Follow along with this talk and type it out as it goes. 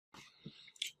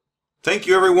Thank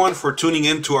you everyone for tuning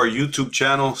in to our YouTube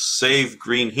channel, Save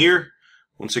Green here.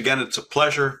 Once again, it's a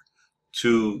pleasure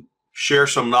to share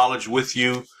some knowledge with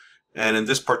you. And in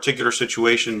this particular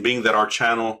situation, being that our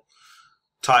channel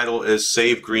title is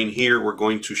Save Green here, we're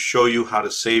going to show you how to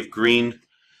save green.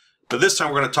 But this time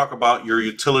we're going to talk about your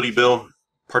utility bill,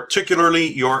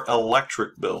 particularly your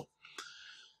electric bill.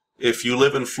 If you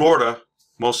live in Florida,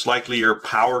 most likely your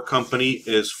power company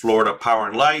is Florida Power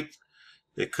and Light.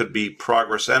 It could be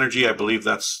Progress Energy. I believe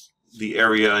that's the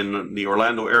area in the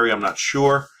Orlando area. I'm not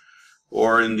sure.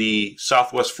 Or in the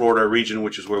Southwest Florida region,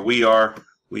 which is where we are,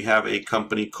 we have a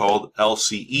company called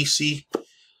LCEC,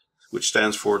 which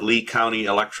stands for Lee County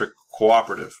Electric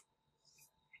Cooperative.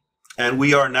 And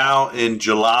we are now in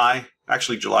July,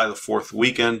 actually July the 4th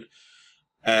weekend,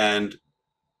 and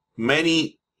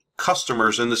many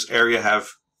customers in this area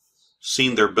have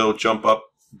seen their bill jump up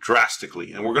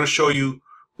drastically. And we're going to show you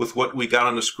with what we got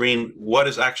on the screen what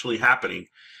is actually happening.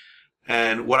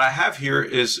 And what I have here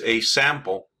is a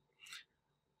sample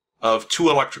of two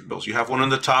electric bills. You have one on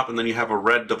the top, and then you have a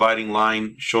red dividing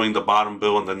line showing the bottom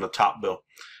bill and then the top bill.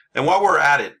 And while we're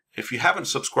at it, if you haven't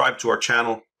subscribed to our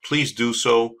channel, please do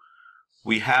so.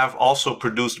 We have also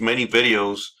produced many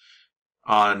videos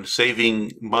on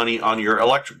saving money on your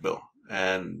electric bill.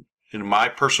 And in my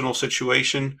personal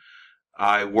situation,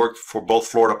 I worked for both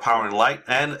Florida Power and Light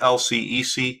and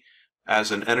LCEC as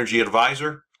an energy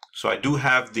advisor. So I do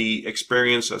have the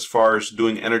experience as far as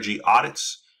doing energy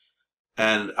audits.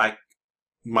 And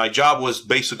my job was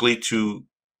basically to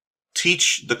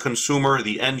teach the consumer,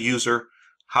 the end user,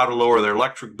 how to lower their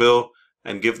electric bill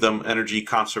and give them energy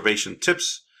conservation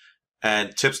tips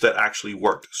and tips that actually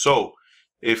worked. So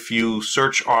if you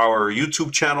search our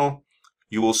YouTube channel,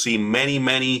 you will see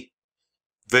many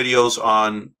videos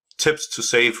on tips to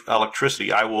save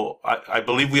electricity. I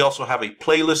believe we also have a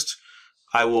playlist.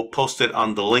 I will post it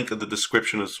on the link in the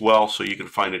description as well so you can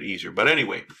find it easier. But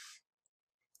anyway,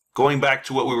 going back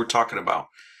to what we were talking about.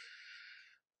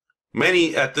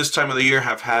 Many at this time of the year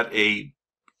have had a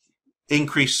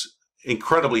increase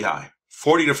incredibly high,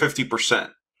 40 to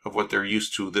 50% of what they're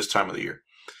used to this time of the year.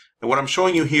 And what I'm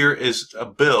showing you here is a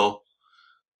bill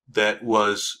that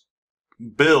was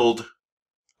billed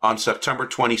on September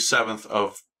 27th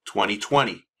of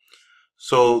 2020.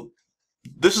 So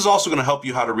this is also going to help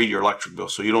you how to read your electric bill,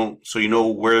 so you know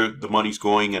where the money's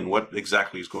going and what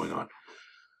exactly is going on.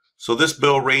 So this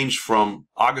bill ranged from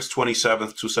August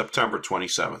 27th to September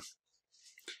 27th.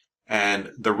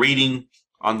 And the reading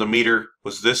on the meter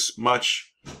was this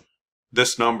much,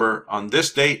 this number on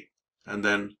this date, and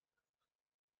then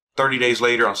 30 days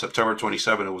later on September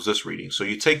 27th, it was this reading. So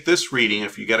you take this reading,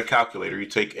 if you get a calculator, you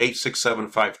take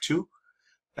 86752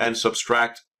 and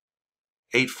subtract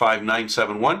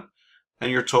 85971,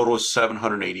 and your total is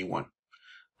 781.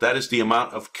 That is the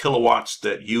amount of kilowatts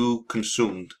that you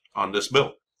consumed on this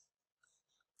bill.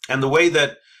 And the way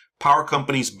that power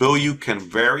companies bill you can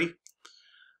vary.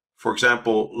 For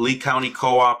example, Lee County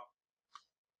Co-op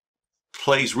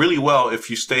plays really well if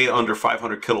you stay under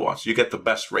 500 kilowatts. You get the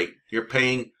best rate. You're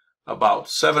paying about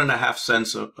 7.5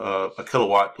 cents a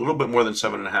kilowatt, a little bit more than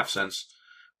 7.5 cents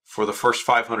for the first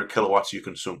 500 kilowatts you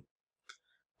consume.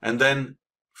 And then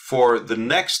for the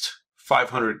next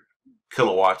 500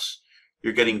 kilowatts,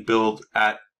 you're getting billed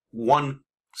at 1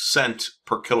 cent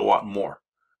per kilowatt more.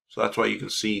 So that's why you can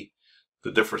see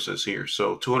the differences here.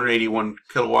 So 281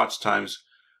 kilowatts times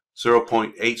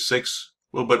 0.86,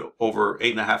 a little bit over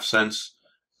 8.5 cents.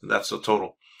 That's the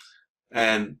total.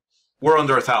 And we're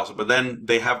under 1,000, but then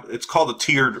they have, it's called a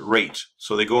tiered rate.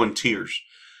 So they go in tiers.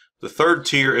 The third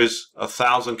tier is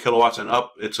 1,000 kilowatts and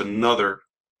up. It's another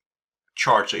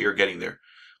charge that you're getting there.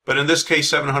 But in this case,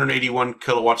 781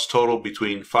 kilowatts total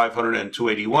between 500 and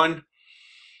 281.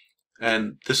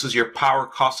 And this is your power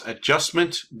cost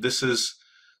adjustment. This is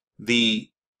the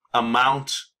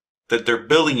amount that they're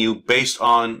billing you based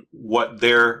on what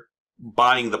they're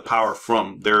buying the power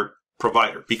from their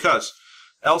provider. Because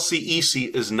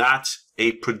LCEC is not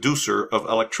a producer of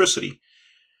electricity.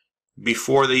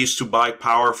 Before, they used to buy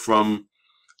power from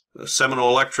Seminole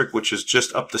Electric, which is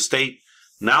just up the state.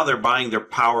 Now they're buying their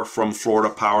power from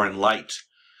Florida Power and Light.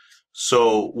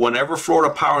 So whenever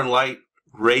Florida Power and Light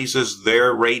raises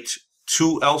their rate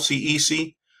to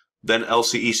LCEC, then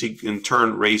LCEC in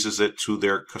turn raises it to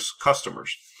their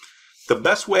customers. The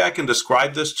best way I can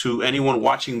describe this to anyone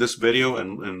watching this video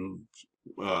and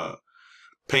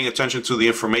paying attention to the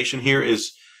information here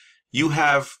is you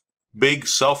have big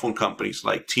cell phone companies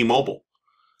like T-Mobile,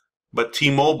 but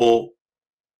T-Mobile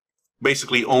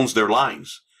basically owns their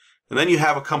lines. And then you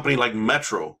have a company like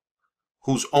Metro,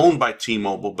 who's owned by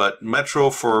T-Mobile, but Metro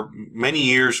for many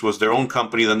years was their own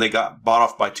company. Then they got bought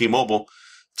off by T-Mobile.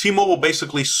 T-Mobile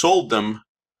basically sold them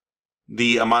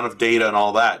the amount of data and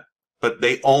all that, but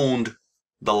they owned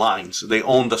the lines. They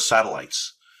owned the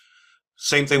satellites.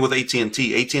 Same thing with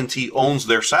AT&T. AT&T owns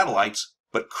their satellites,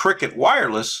 but Cricket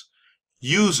Wireless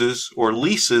uses or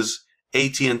leases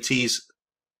AT&T's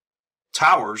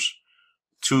towers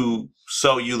to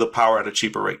sell you the power at a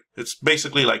cheaper rate. It's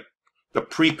basically like the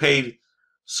prepaid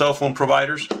cell phone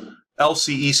providers.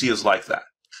 LCEC is like that.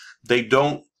 They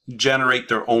don't generate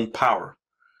their own power.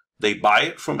 They buy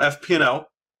it from FP&L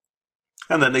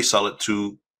and then they sell it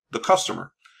to the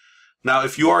customer. Now,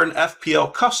 if you are an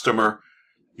FPL customer,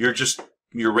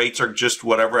 your rates are just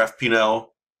whatever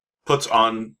FP&L puts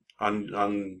on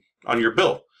your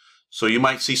bill. So you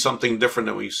might see something different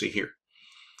than what you see here.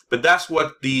 But that's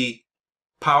what the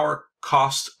power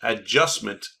cost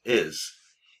adjustment is.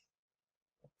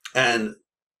 And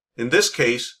in this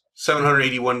case,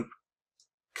 781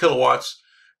 kilowatts,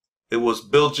 it was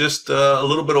billed just a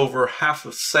little bit over half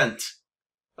a cent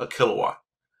a kilowatt.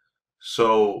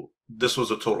 So this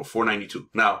was a total, $4.92.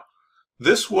 Now,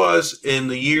 this was in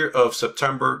the year of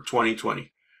September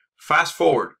 2020. Fast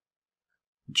forward,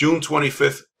 June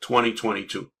 25th,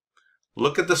 2022.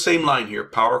 Look at the same line here,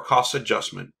 power cost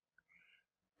adjustment.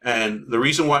 And the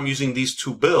reason why I'm using these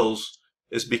two bills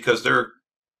is because they're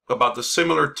about the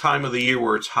similar time of the year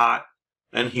where it's hot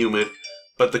and humid,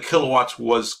 but the kilowatts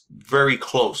was very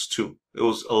close too. It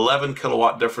was 11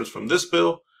 kilowatt difference from this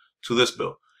bill to this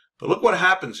bill. But look what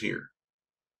happens here.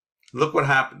 Look what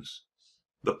happens.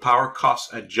 The power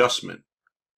cost adjustment.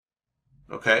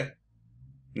 Okay?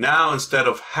 Now instead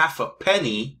of half a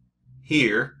penny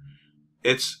here,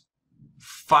 it's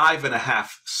 5.5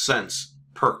 cents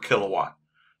per kilowatt.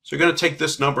 So you're going to take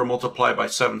this number, multiply by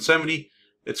 770.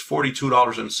 It's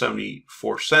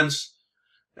 $42.74.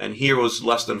 And here was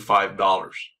less than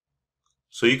 $5.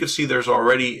 So you can see there's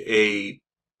already a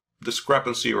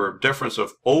discrepancy or a difference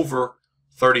of over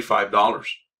 $35.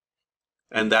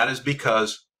 And that is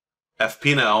because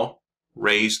FP&L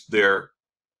raised their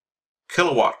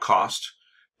kilowatt cost,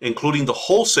 including the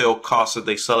wholesale cost that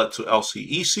they sell it to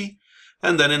LCEC,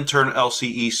 and then in turn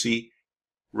LCEC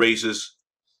raises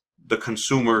the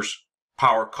consumer's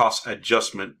power cost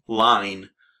adjustment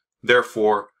line.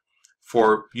 Therefore,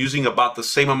 for using about the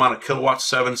same amount of kilowatts,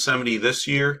 770 this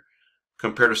year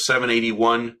compared to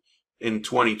 781 in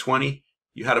 2020,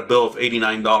 you had a bill of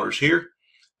 $89 here,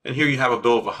 and here you have a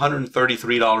bill of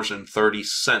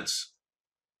 $133.30.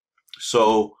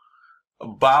 So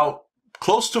about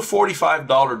close to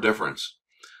 $45 difference.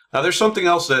 Now there's something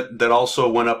else that also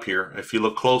went up here if you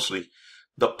look closely.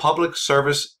 The public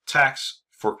service tax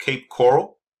for Cape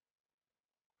Coral.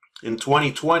 In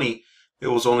 2020, it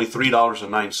was only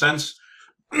 $3.09.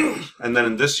 And then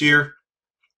in this year,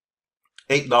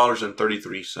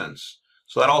 $8.33.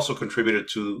 So that also contributed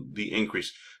to the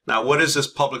increase. Now, what is this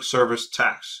public service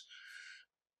tax?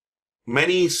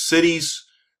 Many cities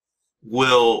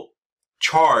will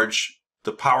charge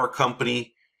the power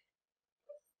company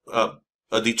a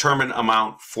determined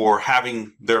amount for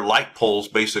having their light poles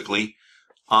basically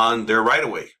on their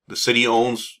right-of-way. The city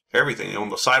owns everything. They own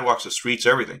the sidewalks, the streets,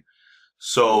 everything.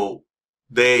 So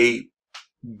they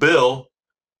bill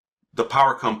the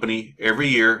power company every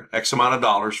year X amount of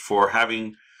dollars for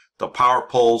having the power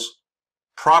poles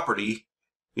property,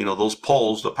 you know, those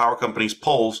poles, the power company's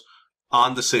poles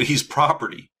on the city's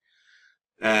property.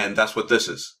 And that's what this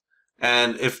is.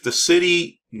 And if the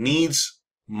city needs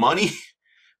money,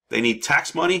 they need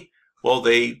tax money, well,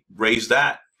 they raise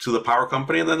that to the power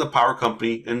company, and then the power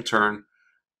company in turn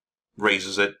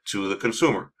raises it to the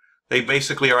consumer. They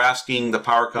basically are asking the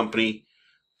power company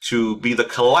to be the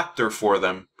collector for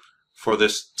them for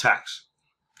this tax.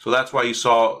 So that's why you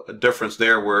saw a difference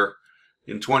there where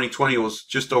in 2020 it was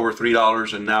just over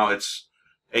 $3 and now it's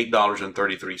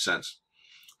 $8.33.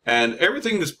 And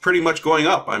everything is pretty much going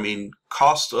up. I mean,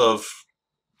 cost of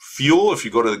fuel, if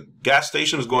you go to the gas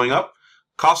station, is going up.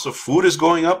 Cost of food is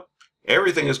going up.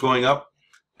 Everything is going up.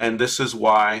 And this is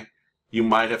why you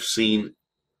might have seen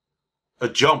a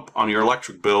jump on your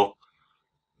electric bill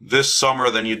this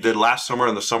summer than you did last summer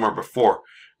and the summer before.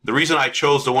 The reason I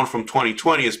chose the one from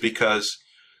 2020 is because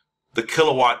the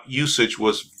kilowatt usage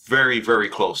was very, very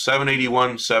close.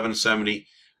 781, 770.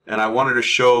 And I wanted to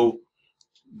show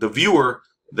the viewer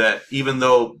that even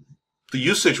though the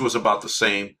usage was about the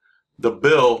same, the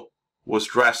bill was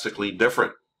drastically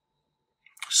different.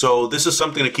 So this is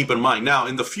something to keep in mind. Now,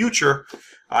 in the future,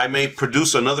 I may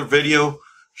produce another video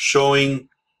showing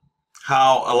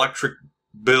how electric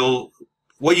bill,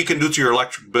 what you can do to your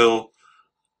electric bill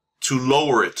to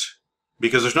lower it.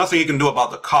 because there's nothing you can do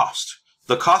about the cost.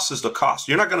 The cost is the cost.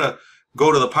 You're not going to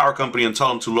go to the power company and tell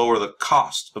them to lower the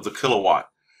cost of the kilowatt.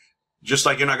 Just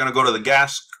like you're not going to go to the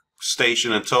gas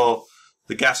station and tell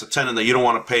the gas attendant that you don't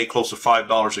want to pay close to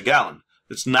 $5 a gallon.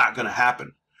 It's not going to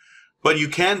happen. But you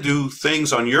can do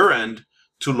things on your end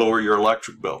to lower your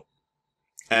electric bill.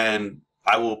 And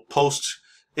I will post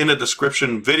in the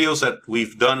description videos that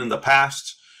we've done in the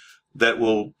past that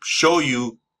will show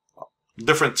you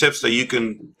different tips that you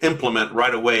can implement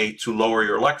right away to lower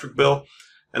your electric bill.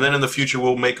 And then in the future,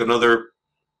 we'll make another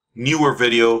newer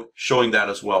video showing that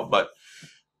as well. But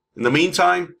in the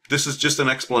meantime, this is just an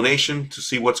explanation to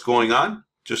see what's going on,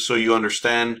 just so you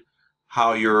understand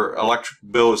how your electric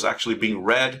bill is actually being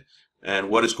read and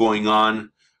what is going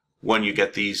on when you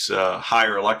get these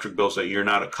higher electric bills that you're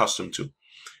not accustomed to.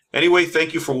 Anyway,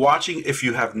 thank you for watching. If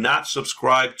you have not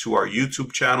subscribed to our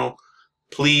YouTube channel,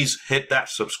 please hit that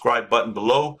subscribe button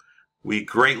below. We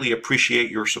greatly appreciate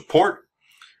your support.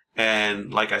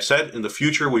 And like I said, in the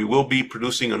future, we will be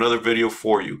producing another video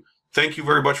for you. Thank you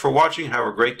very much for watching. Have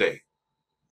a great day.